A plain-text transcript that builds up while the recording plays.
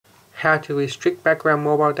how to restrict background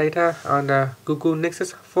mobile data on the Google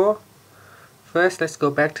Nexus 4. First, let's go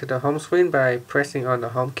back to the home screen by pressing on the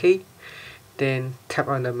home key. Then tap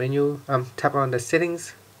on the menu, tap on the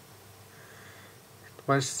settings.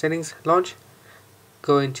 Once settings launch,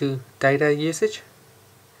 go into data usage.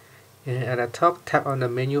 And at the top, tap on the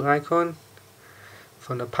menu icon.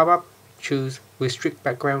 From the pop-up, choose restrict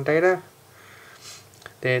background data.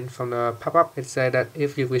 Then from the pop-up, it said that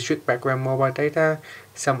if you restrict background mobile data,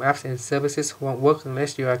 some apps and services won't work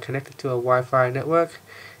unless you are connected to a Wi-Fi network.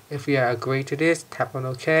 If you agree to this, tap on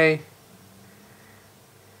OK.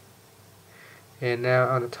 And now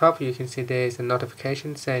on the top, you can see there is a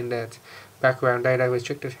notification saying that background data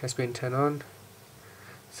restricted has been turned on.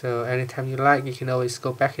 So anytime you like, you can always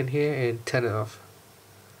go back in here and turn it off.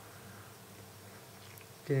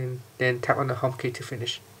 Then tap on the home key to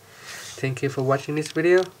finish. Thank you for watching this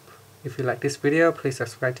video. If you like this video, please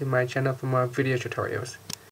subscribe to my channel for more video tutorials.